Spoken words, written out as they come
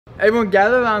Everyone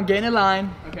gather around, get in a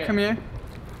line. Okay. Come here.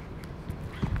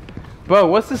 Bro,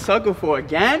 what's the circle for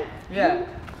again? Yeah.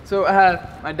 So I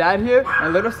have my dad here, my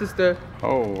little sister.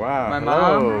 Oh wow. My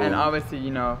mom, and obviously,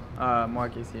 you know,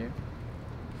 Mark is here.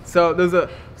 So there's a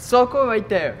circle right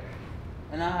there.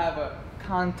 And I have a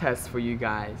contest for you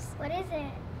guys. What is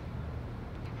it?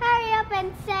 Hurry up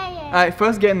and say it. Alright,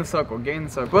 first get in the circle. Get in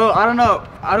the circle. Well, I don't know.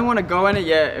 I don't want to go in it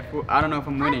yet if I don't know if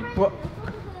I'm winning. Well,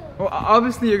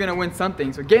 obviously you're gonna win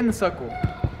something. So get in the circle.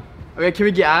 Okay, can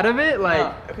we get out of it?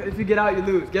 Like, if you get out, you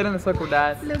lose. Get in the circle,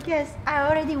 Dad. Lucas, I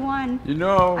already won. You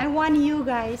know. I won you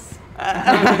guys.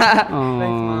 Thanks,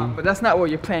 Mom. But that's not what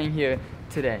you're playing here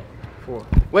today for.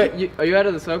 Wait, are you out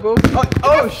of the circle?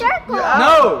 Oh, circle.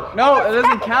 No, it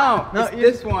doesn't count. No, it's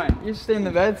this one. You stay in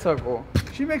the red circle.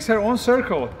 She makes her own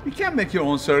circle. You can't make your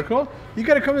own circle. You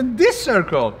gotta come in this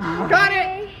circle. Got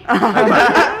it.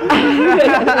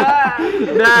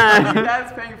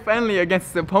 Dad's playing friendly against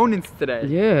his opponents today.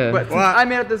 Yeah. But since I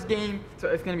made up this game, so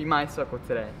it's gonna be my circle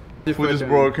today. His foot is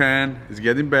broken. It's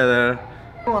getting better.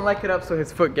 Everyone like it up so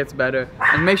his foot gets better.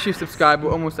 And make sure you subscribe.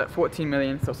 We're almost at 14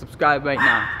 million, so subscribe right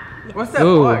now. What's that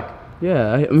bark?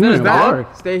 Yeah, I'm hearing a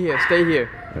bark. Stay here, stay here.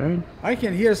 Right. I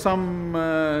can hear some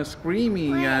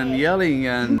screaming and yelling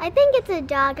and. I think it's a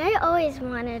dog. I always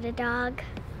wanted a dog.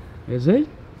 Is it?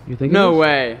 You think? No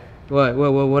way.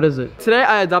 What is it? Today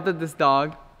I adopted this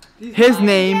dog. His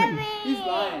name. He's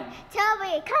lying.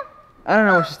 Toby, come. I don't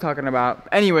know what she's talking about.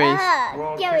 Anyways,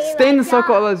 Gary, stay in the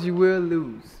circle, otherwise you will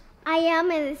lose. I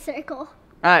am in the circle.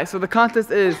 Alright, so the contest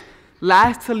is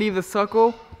last to leave the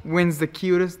circle wins the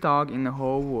cutest dog in the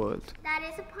whole world. That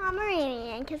is a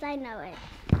Pomeranian, because I know it.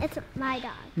 It's my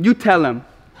dog. You tell him.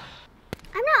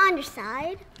 I'm not on your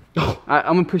side.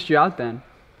 I'm gonna push you out then.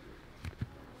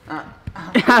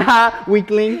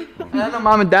 Weakling. I know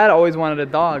Mom and Dad always wanted a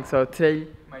dog, so today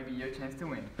might be your chance to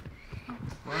win.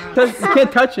 You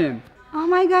can't touch him. Oh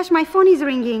my gosh, my phone is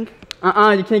ringing. You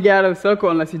can't get out of the circle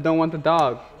unless you don't want the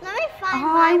dog. Let me find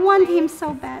I want him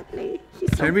so badly. He's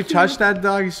so Can we touch that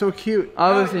dog? He's so cute.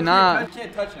 Obviously not. You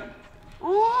can't touch him.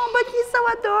 Oh, but he's so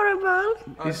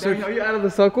adorable. He's so cute. Are you out of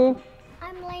the circle?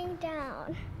 I'm laying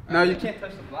down. No, you can't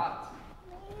touch the blocks.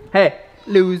 Hey,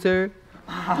 loser.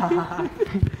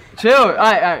 Chill.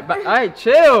 Alright,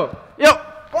 chill. Yo.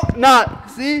 Nah,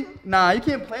 see? Nah, you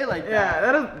can't play like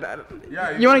that.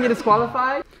 Yeah, you want to get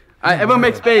disqualified? Everyone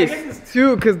make space.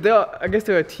 Too, because I guess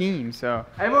they're a team, so.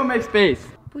 Everyone make space.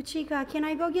 Puchika, can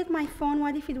I go get my phone?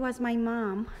 What if it was my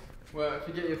mom? Well, if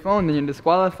you get your phone, then you're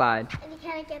disqualified. And you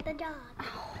can't get the dog.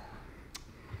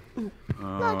 Look,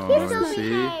 he's so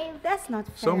behaved. That's not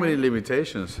fair. So many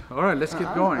limitations. All right, let's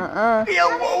keep going. Hey, why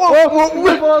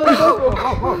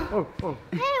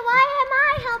am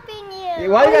I helping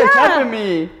you? Why are you guys helping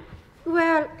me?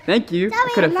 Well, thank you. I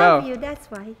could have I fell. love you, that's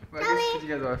why. Well, I guess you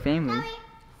guys are a family.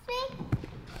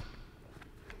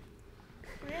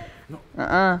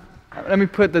 Let me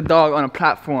put the dog on a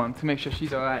platform to make sure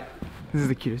she's alright. This is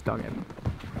the cutest dog ever.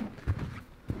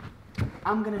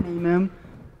 I'm gonna name him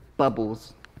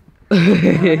Bubbles. So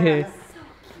cute.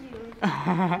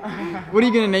 What are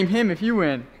you gonna name him if you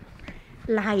win?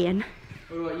 Lion.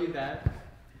 What about you, Dad?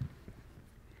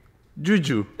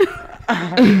 Juju.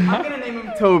 I'm gonna name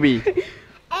him Toby.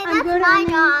 And that's my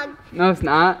dog. No, it's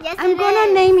not. Yes, I'm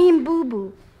gonna name him Boo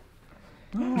Boo.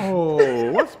 Oh,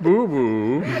 what's Boo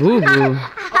Boo? Boo boo.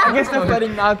 I guess they're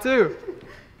fighting now too.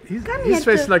 His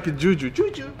face is like a Juju.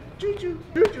 Juju. Juju.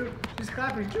 Juju. She's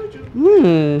clapping. Juju.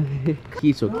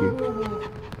 He's so cute.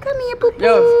 Come here, Boo Boo.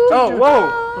 Yo, oh,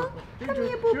 whoa. Come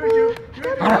here, Boo Boo.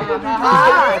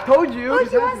 I told you. Oh,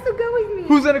 he wants to go with me.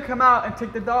 Who's gonna come out and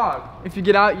take the dog? If you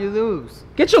get out, you lose.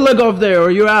 Get your leg off there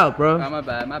or you're out, bro. Oh, my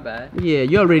bad. Yeah,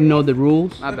 you already know the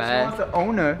rules. My bad. Who's the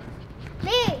owner?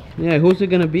 Me. Yeah, who's it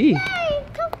gonna be? Hey,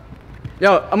 come.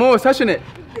 Yo, I'm almost touching it.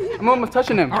 I'm almost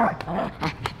touching him. I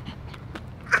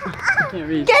can't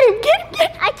reach. Get him.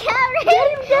 I can't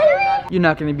reach. Get him. You're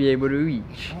not gonna be able to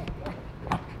reach.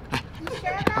 You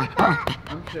sure about that?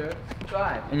 I'm sure.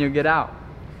 Try. And you'll get out.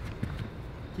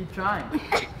 Keep trying.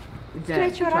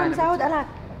 Stretch your arms out, Alak.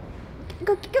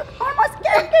 Go. Almost.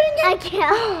 Get him. I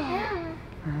can't.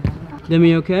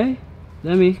 Demi, okay?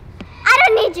 Demi. I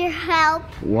don't need your help.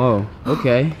 Whoa,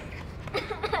 okay.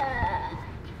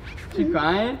 Keep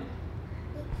crying?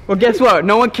 Well, guess what?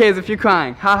 No one cares if you're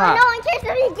crying. Haha. No one cares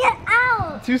if you get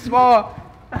out. Too small.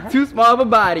 Too small of a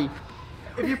body.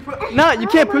 If you no, you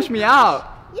can't push me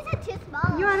out. You said too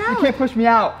small. You're You out. can't push me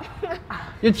out.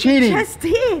 You're cheating. Just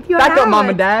did. You're Back out. up, Mom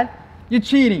and Dad. You're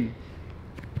cheating.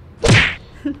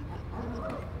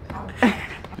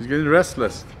 He's getting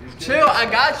restless. Chill, I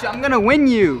got you. I'm gonna win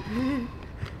you.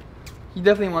 He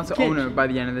definitely wants an owner by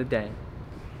the end of the day.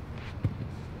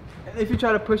 If you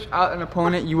try to push out an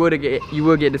opponent, you will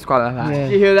get disqualified. Yeah.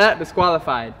 Did you hear that?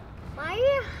 Disqualified. Why are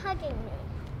you hugging me?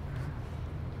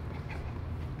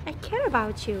 I care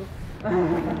about you.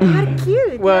 You're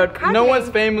cute. Well, You're no one's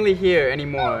cuddling. family here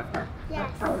anymore. Yes.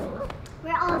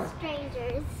 We're all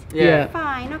strangers. Yeah.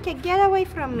 Fine. Okay, get away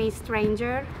from me,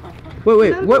 stranger.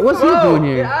 Wait, what's he Whoa, doing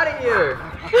get here? out of here.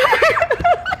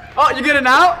 Oh, you getting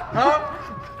out? Huh?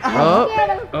 Oh,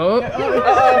 oh, Baby.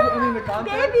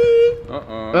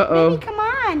 uh-oh. Baby, come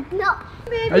on. No.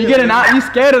 Are you getting out? You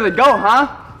scared of the goat, huh?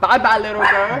 Bye bye, little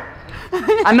girl.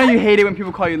 I know you hate it when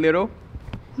people call you little.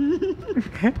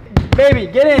 Baby,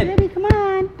 get in. Baby, come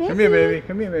on. Baby. Come here, baby.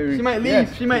 Come here, baby. She might leave.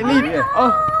 Yes. She might leave. Yeah.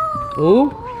 Oh,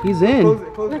 Oh, he's in. close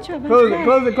it, close Watch it. out, Close watch it,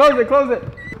 close it, close it, close it.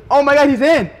 Oh my God, he's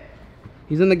in.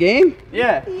 He's in the game?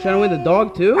 Yeah. Trying to win the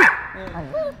dog too?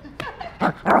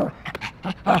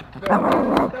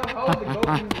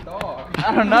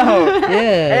 I don't know. Yeah.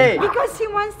 Hey. Because he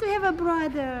wants to have a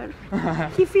brother.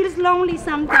 He feels lonely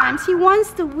sometimes. He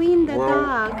wants to win the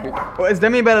dog. Well, is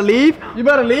Demi better leave? You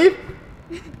better leave?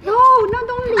 No,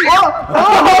 don't leave.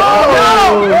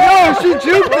 Oh, no, she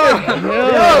juked him.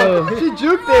 Yo. She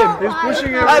juked him. He's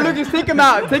pushing her. Alright, Lucas, take him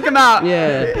out. Take him out.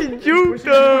 Yeah. He juked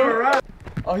him.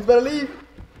 Oh, he's better leave.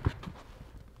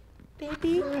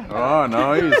 Baby. Oh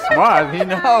no, he's smart. He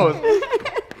knows.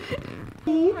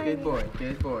 Good boy,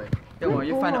 good boy. Come on,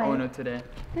 you'll find an owner today.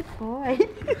 Good boy.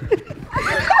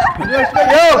 Yo!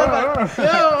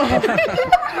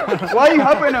 Why are you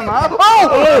helping him up?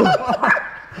 Oh!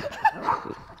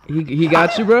 He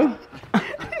got you, bro?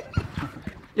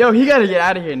 Yo, he gotta get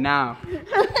out of here now.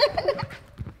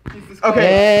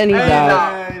 Okay. And he's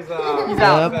out. He's out. He's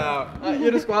out. Yep.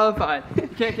 You're disqualified. You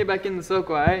can't get back in the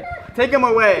circle, alright? Take him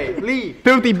away. Leave.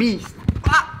 Filthy beast.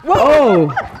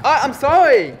 Oh! I'm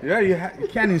sorry. Yeah, you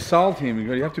can't insult him.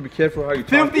 You have to be careful how you talk.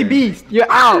 Filthy to him. beast. You're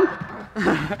out.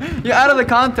 You're out of the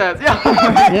contest. Yo.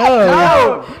 Yo.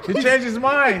 No. He changed his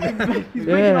mind. He's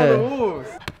breaking all the Yeah. rules.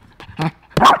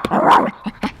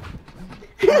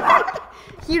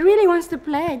 He really wants to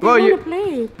play. They Bro, want you- to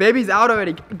play. Baby's out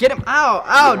already. Get him out.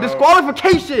 Out. Bro.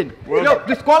 Disqualification. Well- Yo,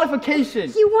 disqualification.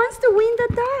 He wants to win the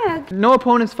dog. No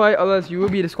opponents fight, otherwise you will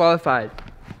be disqualified.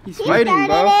 He's fighting, bro.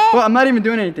 started it. Well, I'm not even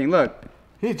doing anything. Look.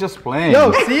 He's just playing.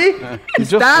 Yo, see? He He's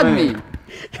just stabbed playing. me.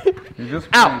 He's just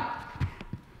playing. Out.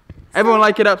 Everyone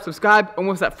like it up. Subscribe.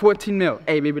 Almost at 14 mil.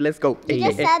 Hey, baby, let's go. You Hey,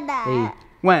 just hey, said that Hey.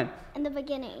 when? in the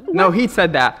beginning. No, he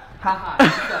said that. Ha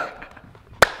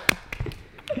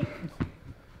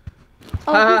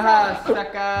ha,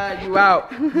 sucker. You out.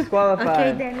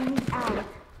 Disqualified. Okay, then he's out.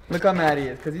 Look how mad he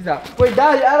is, because he's out. Wait,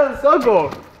 Dad, you're out of the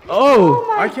circle. Oh!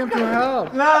 I came to help.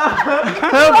 Oh,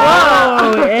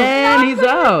 and he's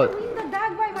out. Win the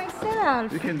dog by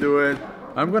myself. You can do it.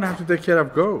 I'm gonna have to take care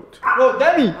of goat. Whoa,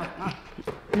 Demi.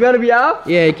 You gotta be out?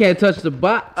 Yeah, you can't touch the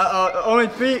box. Uh-oh, only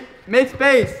 3. Make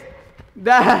space.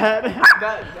 Dad.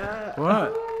 Dad.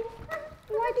 What?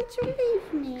 Why did you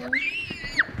leave me?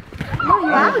 No,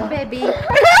 you're out, baby.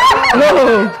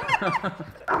 Whoa!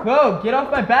 Whoa, get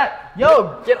off my back.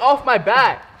 Yo, get off my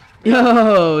back.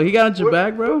 Yo, he got on your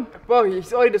back, bro? Bro,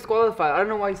 he's already disqualified. I don't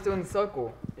know why he's still in the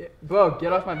circle. Bro,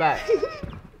 get off my back.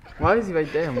 Why is he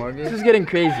right there, Morgan? This is getting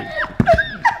crazy.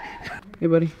 Hey,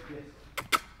 buddy.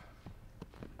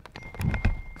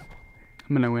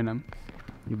 I'm gonna win him.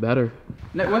 You better.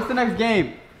 What's the next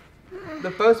game?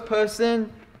 The first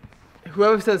person,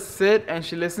 whoever says sit and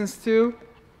she listens to,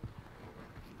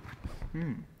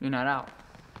 you're not out.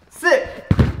 Sit!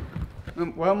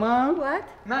 Well, Mom? What?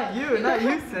 Not you,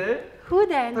 sit. Who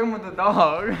then? Talking about the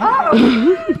dog.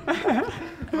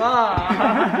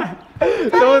 Mom.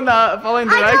 Someone not following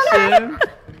directions.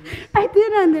 I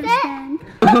didn't understand.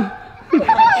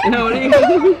 You know what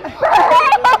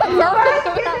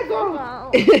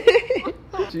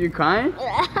So you crying?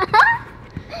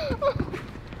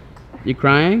 You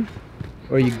crying?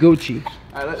 Or you Gucci?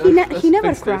 He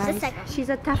never fix this. cries. She's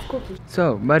a tough cookie.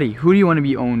 So, buddy, who do you want to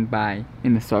be owned by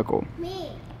in the circle?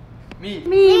 Me. Me.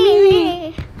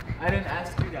 Me. I didn't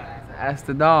ask you guys. I asked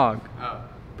the dog.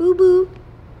 Boo boo.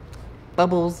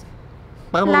 Bubbles.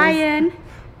 Lion.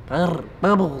 You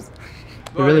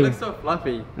Bro, really- it looks so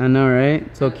fluffy. I know, right?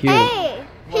 So cute. Hey,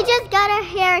 he just got a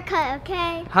haircut,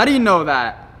 okay? How do you know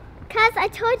that? Cause I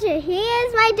told you, he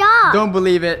is my dog. Don't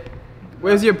believe it.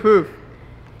 Where's your proof?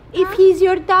 If he's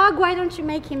your dog, why don't you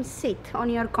make him sit on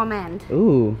your command?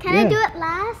 Ooh. Can I do it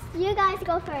last? You guys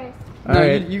go first. No,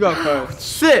 Alright. you go first.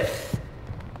 Sit!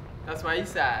 That's why he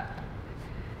sat.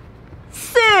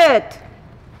 Sit!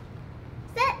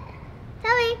 Sit.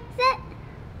 Zoe, sit.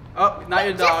 Oh, not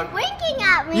your dog. Just winking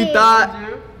at me. You thought.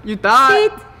 You thought.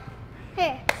 Sit.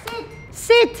 Here, sit.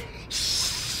 Sit.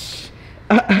 Shh.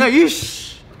 No, you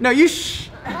shh. No, you shh.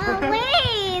 Oh,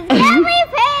 please, give me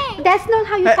pink. That's not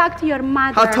how you talk to your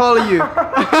mother. How tall are you?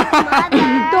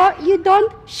 Mother. You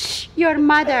don't shh your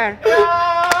mother.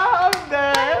 I'm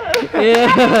dead.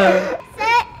 Yeah.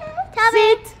 Sit.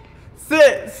 Tubby.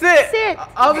 Sit. Sit.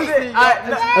 I'll be sitting.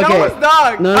 Okay. Noah's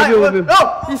dog. No, no,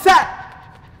 Oh, he sat.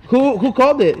 Who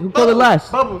called it? Who called it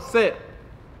last? Bubbles, sit.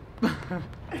 Tubby.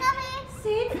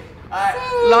 Sit.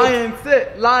 Lion,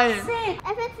 sit. Lion. Sit.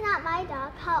 If it's not my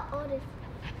dog, how old is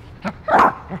he?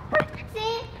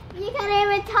 See, you can't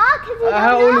even talk because you don't know.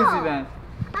 How old is he then?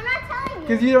 I'm not telling you.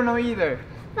 Because you don't know either.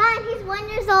 Fine, he's 1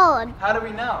 year old. How do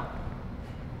we know?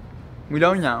 We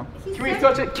don't know. Can we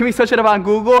search it? Can we search it up on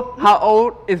Google? How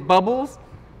old is Bubbles?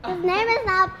 His name is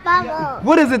not Bubbles.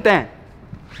 What is it then?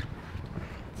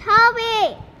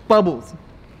 Toby. Bubbles.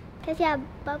 Because you have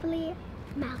bubbly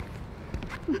mouth.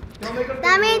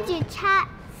 That means you chat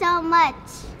so much.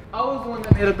 I was the one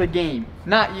that made up the game,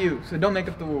 not you. So don't make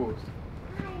up the rules.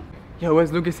 Yo,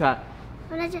 where's Lucas at?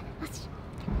 Let's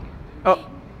Oh,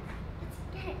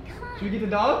 get it. Come on. should we get the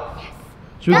dog?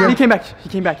 Should we go? He came back. He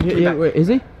came back. He came Yeah, back. wait, is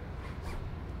he?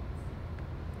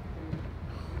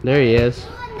 There he is.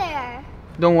 Go in there.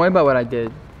 Don't worry about what I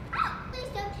did. Please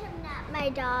don't kidnap my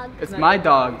dog. It's my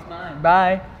dog. It's mine.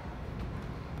 Bye.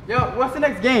 Yo, what's the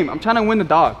next game? I'm trying to win the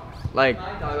dog. Like,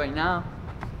 my dog right now.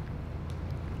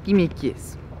 Give me a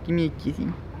kiss. Give me a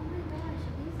kissy.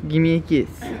 Give me a kiss.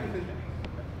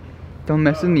 Don't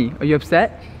mess with me. Are you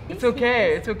upset? It's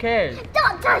okay. It's okay.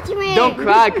 Don't touch me. Don't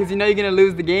cry because you know you're going to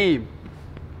lose the game.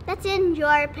 That's in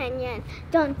your opinion.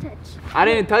 Don't touch. I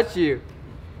didn't touch you.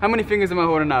 How many fingers am I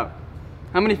holding up?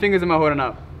 How many fingers am I holding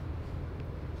up?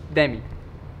 Demi.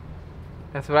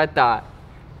 That's what I thought.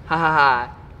 Ha ha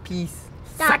ha. Peace.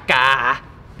 Stop. Sucker.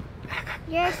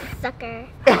 You're a sucker.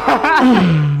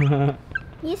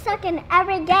 You suck in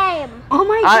every game. Oh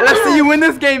my Alright, god. let's see you win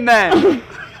this game then.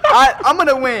 I'm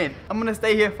gonna win. I'm gonna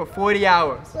stay here for 40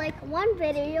 hours. Like one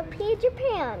video, you peed your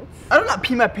pants. I did not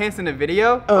pee my pants in the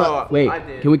video. Oh, Wait, I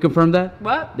did. can we confirm that?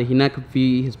 What? Did he not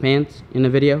pee his pants in the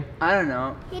video? I don't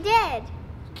know. He did.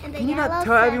 And the Can you not yellow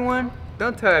tell said- everyone?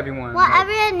 Don't tell everyone. Well, Like,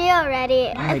 everyone knew already.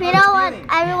 Alright, If you keep don't want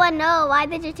spinning. everyone know, why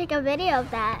did you take a video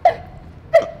of that?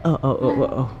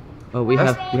 Oh, we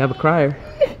have a crier.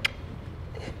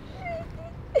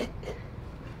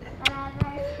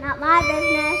 Whatever. Not my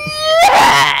business.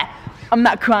 I'm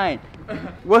not crying.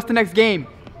 What's the next game?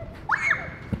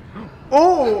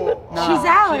 Oh! No, She's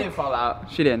out. She didn't fall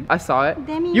out. She didn't. I saw it.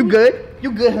 Demi, You good?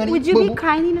 You good, honey? Would you Boo-boo. be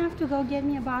kind enough to go get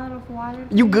me a bottle of water?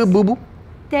 You good, boo boo?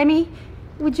 Demi,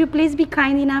 would you please be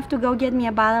kind enough to go get me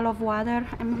a bottle of water?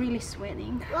 I'm really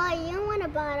sweating. Well, you want a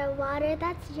bottle of water.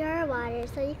 That's your water,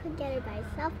 so you could get it by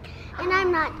yourself. And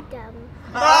I'm not dumb.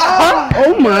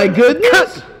 Oh my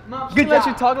goodness! Good let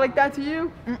you talk like that to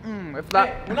you? If not,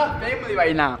 we're not family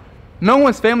right now. No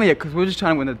one's family yet because we're just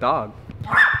trying to win the dog.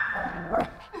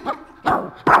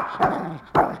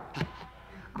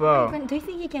 Bro, Do you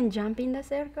think he can jump in the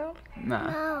circle? nah.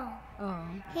 No. Oh.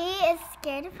 He is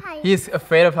scared of heights. He's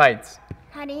afraid of heights.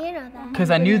 How do you know that? Because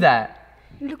I knew that.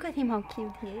 Look at him, how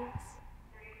cute he is.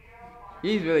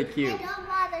 He's really Hey, cute. don't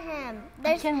bother him. I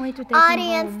There's can't wait to take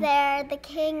audience him home. there. The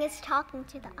king is talking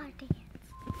to the audience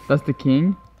That's the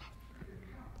king?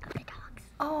 of the dogs.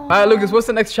 Oh. Alright, Lucas, what's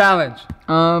the next challenge?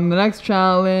 The next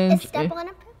challenge. It's step on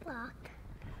a poop block.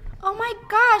 Oh my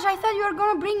gosh, I thought you were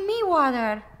gonna bring me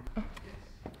water.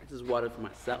 This is water for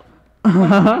myself.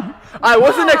 Alright,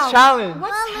 what's the next Wow. challenge?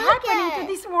 What's Well, look happening at- to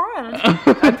this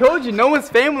world? I told you, no one's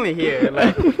family here.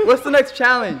 Like, what's the next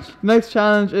challenge? Next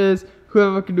challenge is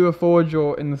whoever can do a forward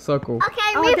roll in the circle. Okay,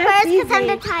 Oh, me that's first because I'm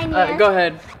easy. the tiniest. Go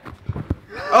ahead.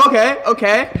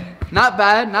 Okay. Not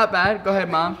bad, not bad. Go ahead,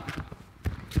 Mom.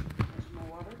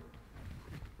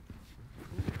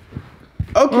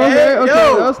 Okay, yo.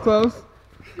 that was close.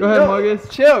 Go ahead, Yo, Marcus.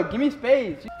 Chill, give me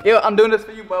space. Yo, I'm doing this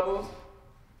for you, Bubbles.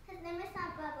 His name is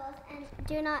not Bubbles, and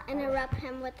do not interrupt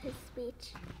him with his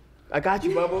speech. I got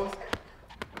you, Bubbles.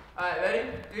 Alright, ready?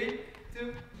 3,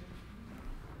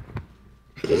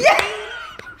 2.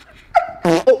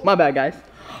 Oh, my bad, guys.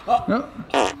 Oh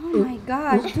my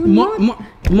gosh, do Marcus,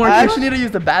 I actually need to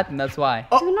use the bathroom, that's why.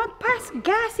 not pass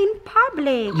gas in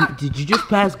public. did you just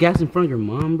pass gas in front of your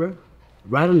mom, bro?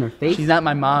 Right on her face? She's not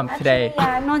my mom today.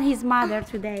 Yeah, I'm not his mother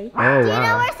today. Oh, Do you know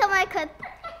wow. where someone could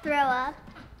throw up?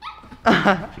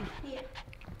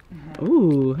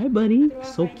 Ooh, hey, buddy.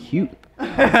 So cute. You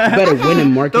better win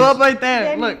him, Marcus. Throw up right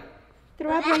there. Look.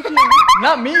 Throw up right here.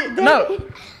 Not me. No.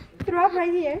 Throw up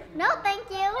right here. No, thank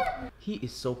you. He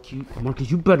is so cute. Marcus,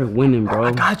 you better win him, bro.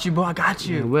 I got you, bro. I got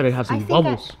You you. better have some think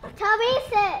bubbles. Toby,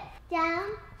 sit down.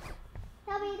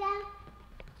 Toby, down.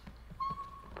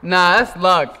 Nah, that's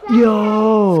luck.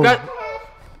 Yo. Scratch.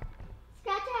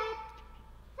 Scratch your head.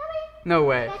 Tommy, No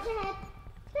way. scratch your head.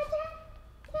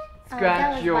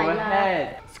 Scratch your head. Scratch your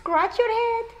head. Scratch your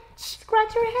head.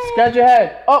 Scratch your head. Scratch your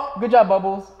head. Oh, good job,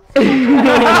 Bubbles.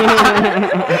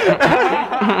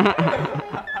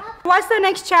 What's the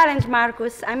next challenge,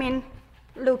 Marcus? I mean,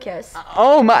 Lucas.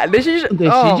 Oh my, did she just,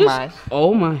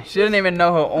 Oh my. she didn't even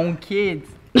know her own kids.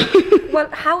 Well,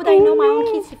 how would I know my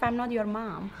own kids if I'm not your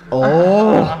mom?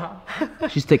 Oh.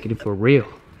 She's taking it for real.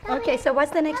 Okay, so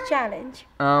what's the next challenge?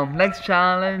 Next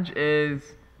challenge is,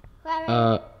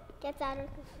 Rabbit gets out of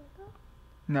the circle.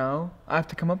 no, I have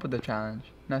to come up with a challenge.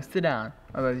 Now sit down,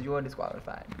 otherwise you are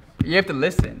disqualified. You have to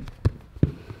listen.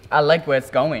 I like where it's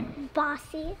going.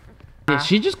 Bossy. Did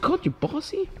she just called you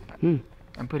bossy?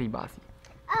 I'm pretty bossy.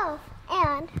 Oh,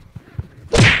 and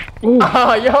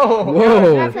Oh, yo.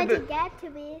 Whoa. that's what you get to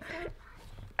be.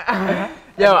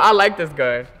 Yo, I like this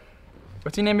girl.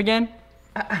 What's your name again?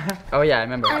 Oh yeah, I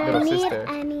remember. I Little don't need sister.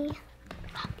 any.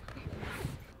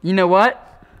 You know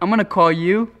what? I'm gonna call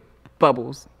you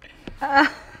Bubbles.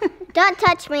 Don't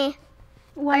touch me.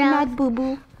 Why not Boo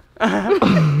Boo?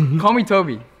 Call me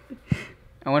Toby.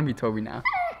 I wanna be Toby now.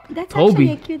 That's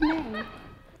Toby. actually a cute name.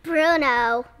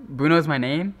 Bruno. Bruno's my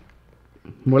name?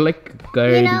 More like You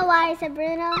girl. know why I said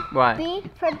Bruno? Why? B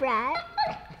for Brad.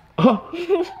 Oh.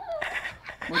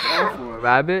 What's R for?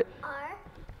 Rabbit? R.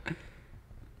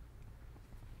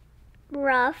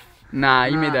 Rough. Nah,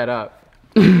 you made that up.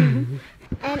 And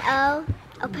O.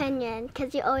 Opinion.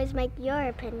 Because you always make your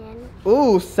opinion.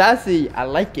 Ooh, sassy. I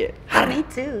like it. Me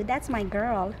too. That's my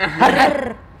girl.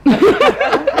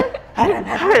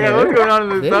 Hey, what's going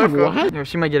on in this What? circle? Yo,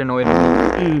 she might get annoyed.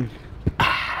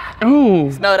 Oh,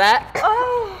 Smell that?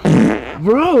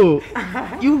 bro.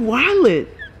 You wildin'.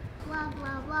 Blah,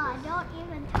 blah, blah. Don't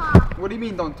even talk. What do you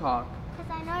mean don't talk?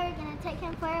 Because I know you're going to take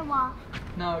him for a walk.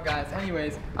 No, guys,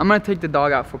 anyways. I'm gonna take the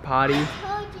dog out for potty.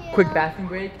 Told you. Quick bathroom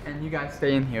break, and you guys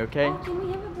stay in here, okay? Oh, can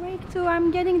we have a break too?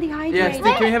 I'm getting dehydrated. Yeah,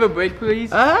 Steve, can we have a break, please?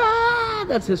 Ah,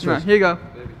 that's his No, choice. here you go.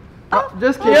 Oh,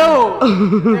 just kidding. Yo,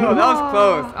 that was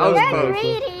close. I was You're close.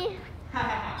 greedy.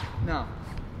 No.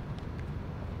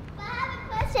 But I have a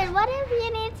question. What if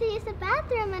you need to use the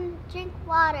bathroom and drink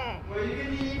water? Well, you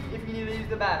can leave if you need to use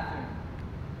the bathroom.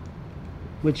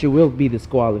 Which you will be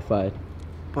disqualified.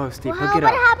 Bro, Steve, Well, what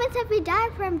happens if we die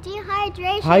from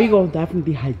dehydration? How you gonna die from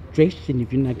dehydration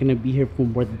if you're not gonna be here for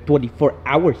more than 24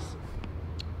 hours?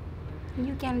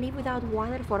 You can live without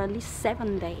water for at least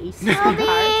 7 days.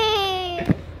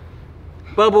 Toby!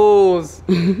 Bubbles.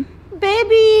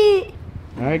 Baby!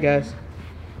 Alright, guys.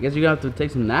 I guess you're gonna have to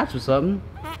take some naps or something.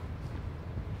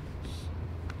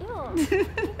 Ew.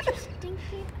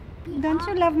 Stinky. Don't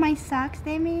you love my socks,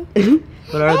 Demi?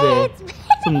 What are they?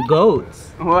 Some goats.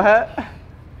 What?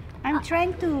 I'm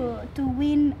trying to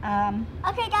win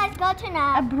Okay, guys, go to a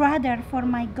nap. brother for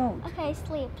my goat. Okay,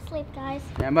 sleep, guys.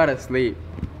 Yeah, I'm about to sleep.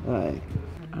 Alright.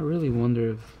 I really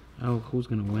wonder if who's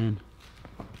gonna win.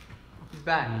 He's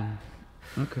back.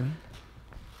 Okay.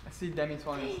 I see Demi's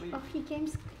falling asleep. Oh, he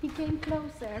came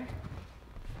closer.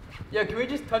 Yo, can we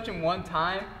just touch him one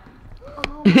time?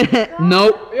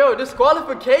 Nope. Yo,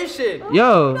 disqualification.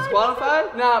 Yo.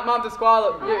 Disqualified? Nah, mom,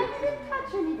 disqualified.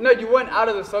 No, you went out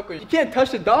of the circle. You can't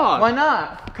touch the dog. Why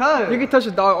not? Cause you can touch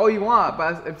the dog all you want,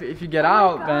 but if you get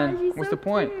out, then what's the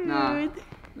point? Nah,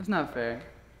 that's not fair.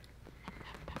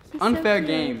 Unfair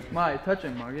game. Why? Touch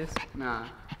him, Marcus. Nah,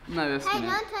 I'm not Hey, listening.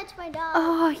 don't touch my dog.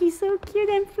 Oh, he's so cute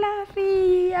and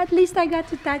fluffy. At least I got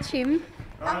to touch him.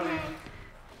 Okay.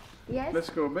 Yes? Let's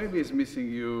go. Baby is missing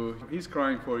you. He's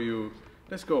crying for you.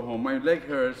 Let's go home. My leg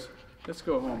hurts. Let's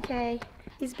go home. Okay.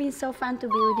 It's been so fun to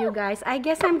be with you guys. I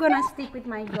guess I'm gonna stick with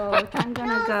my goat. I'm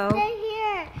gonna No, go. stay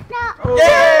here. No.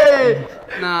 Yay!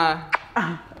 Nah.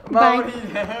 Bye.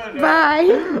 Bye. Bye,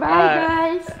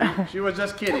 Alright. guys. She was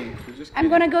just kidding. She was just I'm kidding.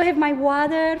 gonna go have my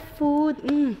water, food.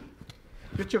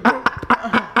 Get your goat.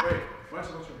 Wait. Watch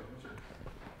it.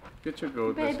 Get your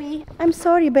goat. Let's- Baby, I'm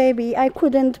sorry, baby. I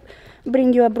couldn't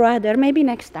bring you a brother. Maybe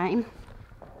next time.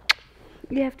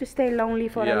 You have to stay lonely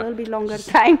for a Yeah. little bit longer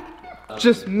time.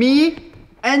 Just me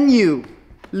and you,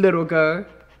 little girl.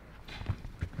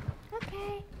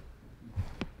 Okay.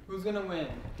 Who's gonna win?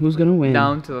 Who's gonna win?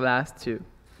 Down to the last two.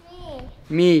 Me.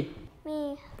 Me.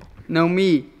 Me. No,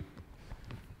 me.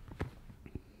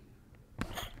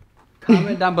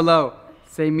 Comment down below.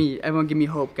 Say me. Everyone give me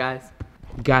hope, guys.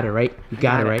 You got it right. You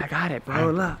got it right. I got it,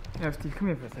 bro. Look. Yo, Steve, come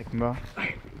here for a second, bro.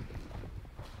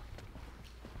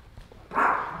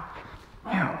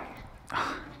 Yo.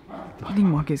 Do you think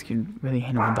Marcus can really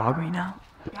handle a dog right now?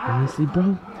 Honestly,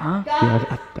 bro. Huh?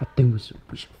 Yeah, I think we should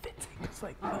fix it.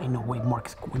 was like, ain't no way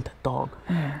Mark's going with that dog.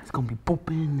 It's gonna be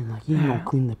pooping and like he ain't gonna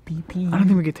clean the pee-pee. I don't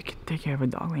think we get to take care of a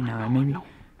dog right now.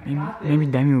 Maybe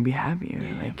Demi will be happier.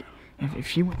 Like if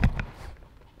she would.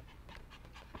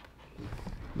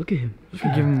 Look at him. Should we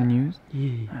give him the news?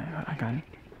 Yeah. Alright, I got it.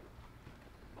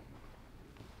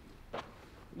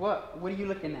 What are you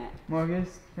looking at?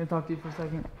 Marcus, can I talk to you for a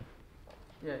second?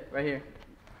 Yeah, right here.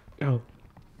 Oh.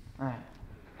 Alright.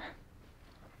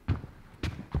 I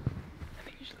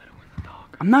think you should let her win the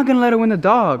dog. I'm not gonna let her win the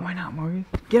dog. Why not, Marcus?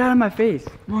 Get out of my face.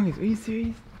 Marcus, are you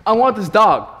serious? I want this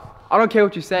dog. I don't care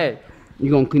what you say. You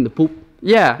gonna clean the poop?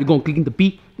 Yeah. You gonna clean the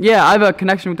pee? Yeah, I have a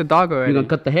connection with the dog already. You gonna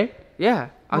cut the hair? Yeah,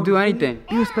 I'll do anything.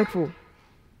 Be respectful.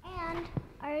 And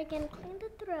are you gonna clean the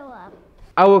throw up?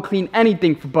 I will clean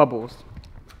anything for Bubbles.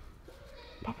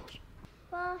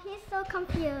 Well, he's so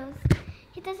confused.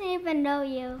 He doesn't even know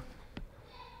you.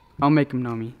 I'll make him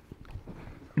know me.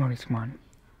 Marcus, come on.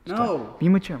 No. Be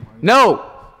mature, Marcus. No!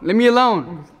 Leave me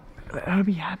alone. Let her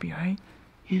be happy, alright?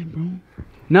 Yeah, bro.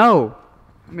 No.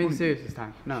 I'm being serious this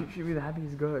time. No. She'll be the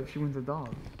happiest girl if she wins the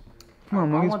dog. Come on,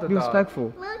 I Marcus, want the be dog.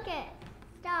 respectful. Look it.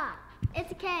 Stop.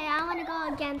 It's okay. I want to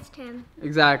go against him.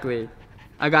 Exactly.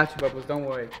 I got you, Bubbles. Don't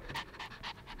worry.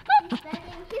 He's begging.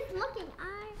 He's looking.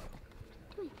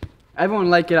 Everyone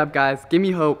like it up, guys. Give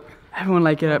me hope. Everyone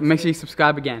like it up. Make sure you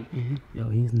subscribe again. Yo,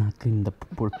 he's not cleaning the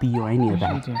poop or pee or any of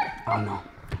that. Oh no.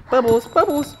 Bubbles,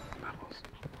 Bubbles.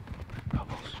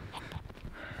 Bubbles.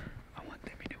 I want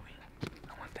Demi to win.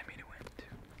 I want Demi to win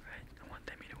too, right? I want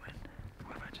Demi to win.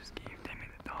 What if I just gave Demi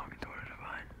the dog and told her to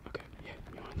buy? Okay, yeah,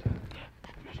 you want to do that?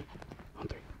 Yeah. Ready? On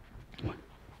 3. 1,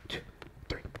 2,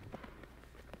 3.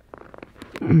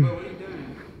 What are you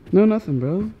doing? No, nothing,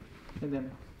 bro. Hey, Demi.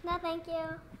 No, thank you.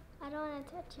 I don't want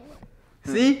to touch it.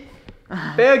 See?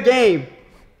 Fair game.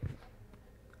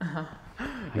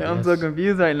 Yeah, I'm so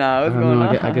confused right now. What's I don't going know,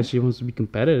 on? I guess she wants to be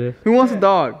competitive. Who wants a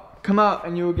dog? Come out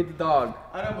and you will get the dog.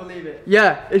 I don't believe it.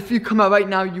 Yeah, if you come out right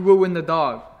now, you will win the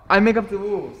dog. I make up the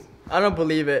rules. I don't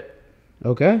believe it.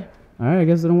 Okay. Alright, I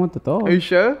guess I don't want the dog. Are you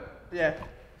sure? Yeah.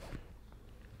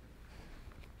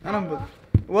 I don't believe.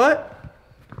 What?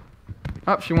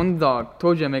 Oh, she won the dog.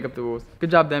 Told you I make up the rules.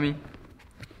 Good job, Demi.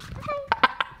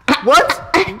 What?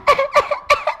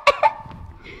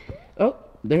 Oh,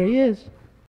 there he is.